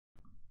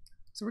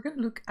So we're going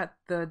to look at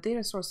the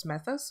data source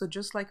method. So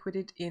just like we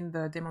did in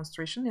the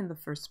demonstration in the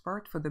first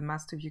part for the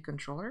master view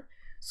controller.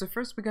 So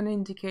first we're going to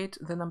indicate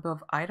the number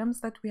of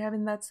items that we have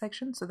in that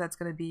section. So that's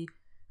going to be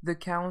the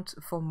count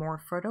for more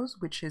photos,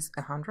 which is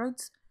 100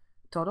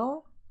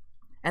 total.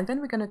 And then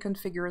we're going to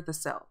configure the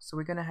cell. So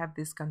we're going to have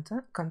this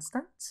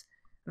constant.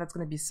 That's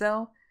going to be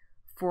cell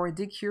for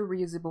DQ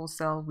reusable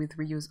cell with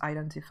reuse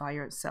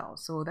identifier cell.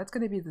 So that's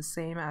going to be the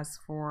same as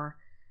for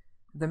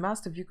the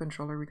master view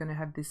controller. We're going to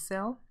have this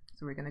cell.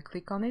 So we're going to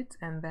click on it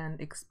and then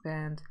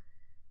expand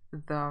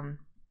the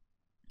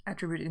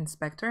attribute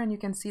inspector, and you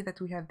can see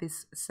that we have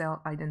this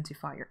cell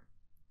identifier.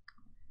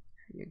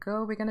 There you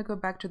go. We're going to go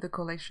back to the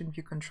collection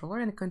view controller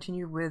and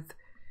continue with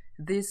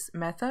these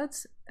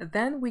methods.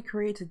 Then we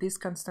create this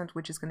constant,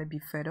 which is going to be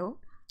photo,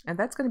 and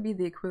that's going to be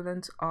the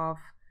equivalent of,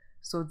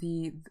 so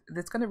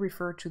that's going to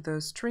refer to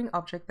the string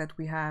object that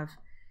we have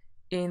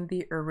in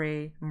the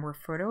array more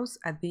photos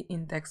at the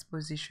index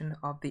position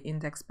of the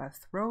index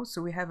path row.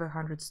 So we have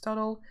 100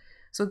 total.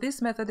 So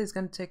this method is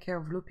going to take care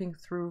of looping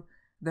through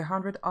the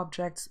 100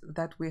 objects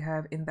that we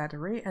have in that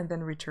array and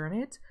then return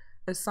it,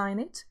 assign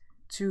it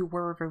to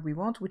wherever we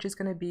want, which is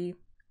going to be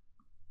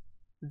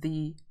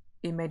the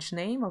image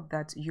name of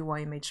that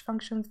UI image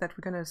functions that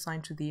we're going to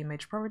assign to the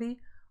image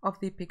property of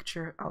the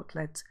picture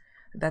outlet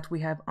that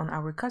we have on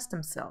our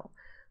custom cell.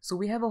 So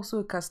we have also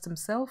a custom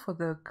cell for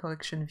the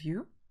collection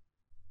view.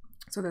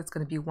 So that's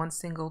going to be one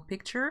single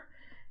picture,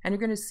 and you're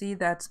going to see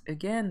that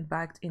again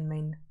backed in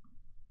main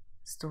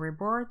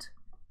storyboard.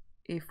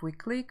 If we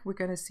click, we're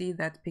going to see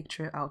that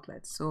picture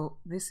outlet. So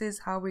this is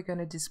how we're going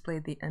to display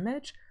the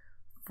image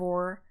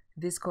for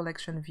this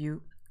collection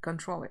view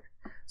controller.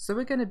 So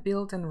we're going to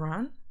build and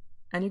run,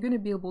 and you're going to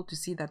be able to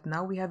see that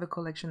now we have a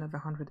collection of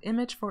 100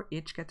 images for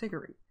each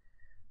category.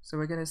 So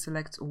we're going to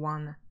select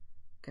one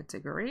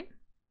category,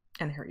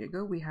 and here you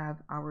go, we have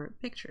our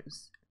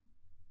pictures.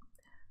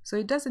 So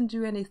it doesn't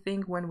do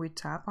anything when we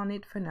tap on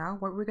it for now.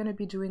 What we're going to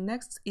be doing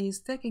next is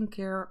taking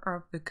care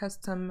of the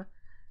custom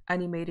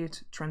animated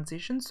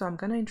transition. So I'm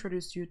going to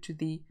introduce you to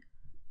the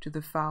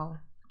file,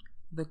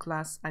 the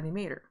class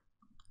animator.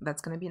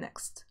 That's going to be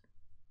next.